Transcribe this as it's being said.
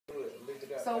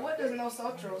So what does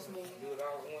nosotros mean?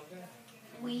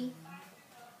 We.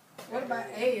 What about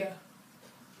ella?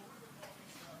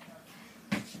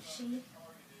 She.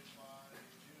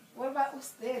 What about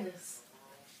ustedes?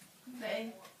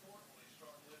 They.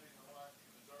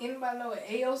 Anybody know what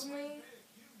ellos mean?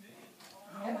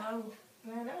 I don't know.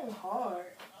 Man, that was hard.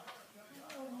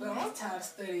 But I'm tired of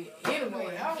studying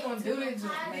anyway. I don't want to do this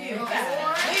just,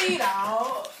 man. Lead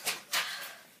out.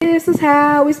 This is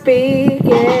how we speak,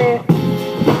 yeah.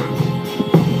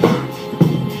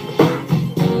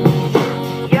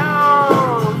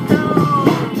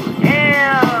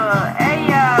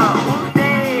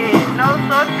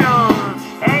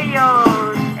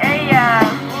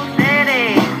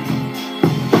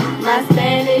 My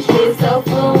Spanish is so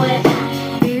fluent.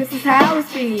 This is how we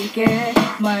speak,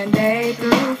 yeah. Monday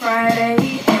through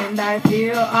Friday, and I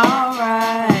feel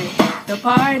alright. The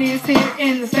party's here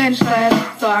in the Spanish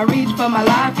class, so I reach for my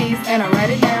live piece and I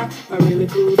write it down. A really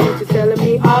cool teacher telling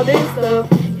me all this stuff.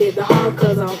 Hit the hall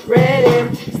cause I'm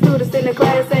ready. Students in the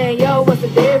class saying, yo, what's the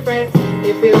difference?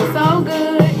 It feels so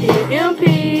good in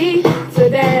MP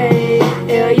today.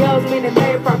 L.Yo.'s mean to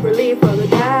pay properly for the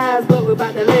guys, but we're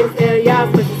about the ladies. L.Y'all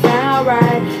supposed to sound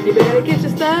right. You better get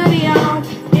your study on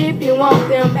if you want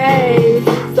them A's.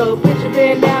 So put your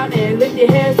pen down and lift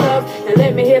your hands up and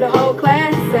let me hear the whole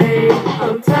class say,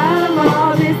 I'm tired of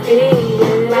all this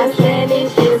English. My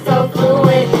Spanish is so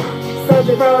fluent.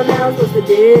 Subject pronouns, what's the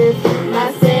difference?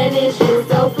 My Spanish is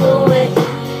so fluent.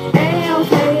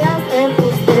 Ellos, ellas, and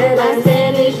ustedes. My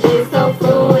Spanish is so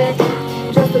fluent.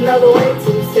 Just another way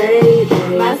to say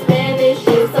that. My Spanish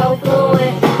is so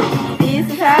fluent. This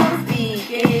is how we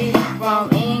speak it.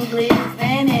 From English to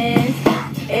Spanish.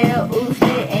 El,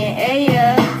 usted, and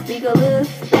ella. Speak a little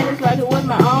Spanish like it was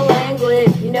my own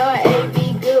language. You know it ain't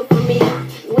be good for me.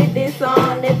 With this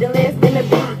song, nothing less than a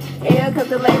beat. L, cause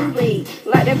the ladies lead.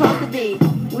 Like they're supposed to be.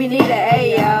 We need an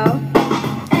A, y'all.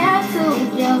 L to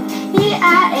you,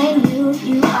 P-I-A-U,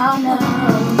 you all know.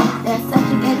 That's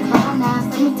subject and pronouns.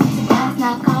 Let me teach you guys.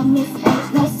 Now call me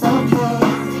Spanish, no soldiers.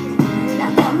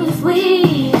 Now call me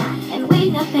sweet, and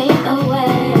we got paid the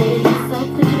way. So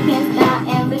put your pants down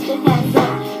and lift your hands up,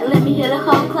 and let me hear the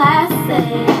whole class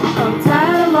say, I'm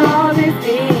tired of all this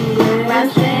English. My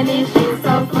Spanish is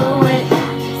so fluent.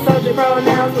 Subject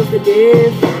pronouns, what's the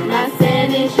difference? My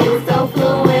Spanish is so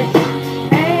fluent.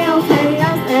 Ellos,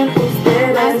 ellas, and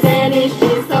My ustedes. Spanish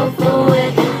is so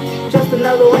fluent. Just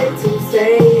another way to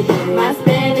say that. My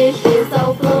Spanish is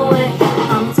so fluent.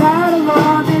 I'm tired of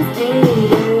all this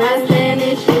English. My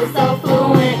Spanish is so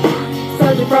fluent.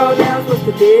 Subject pronouns, what's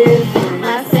the difference?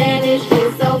 My Spanish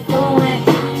is so fluent.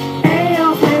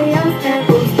 Ellos, ellas, and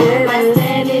ustedes. My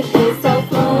Spanish is so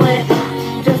fluent.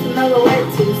 Just another way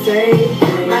to say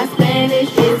that. My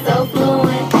Spanish is so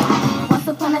fluent. once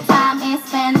upon a time in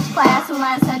Spanish class, we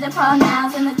learned certain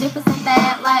pronouns and the difference of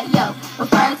that. Like, yo,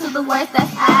 refer to the words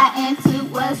that's I and to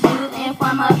was used in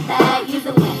form of that.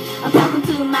 Usually when I'm talking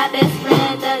to my best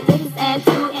friend, the difference and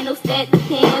to and usted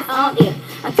depends on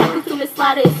if I'm talking to Miss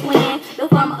Slaughter, it's when the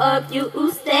form of you,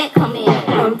 usted, come in.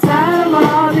 I'm tired of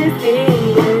all this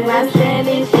English. My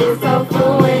Spanish is so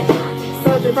fluent.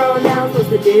 Subject pronouns, what's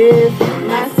the difference?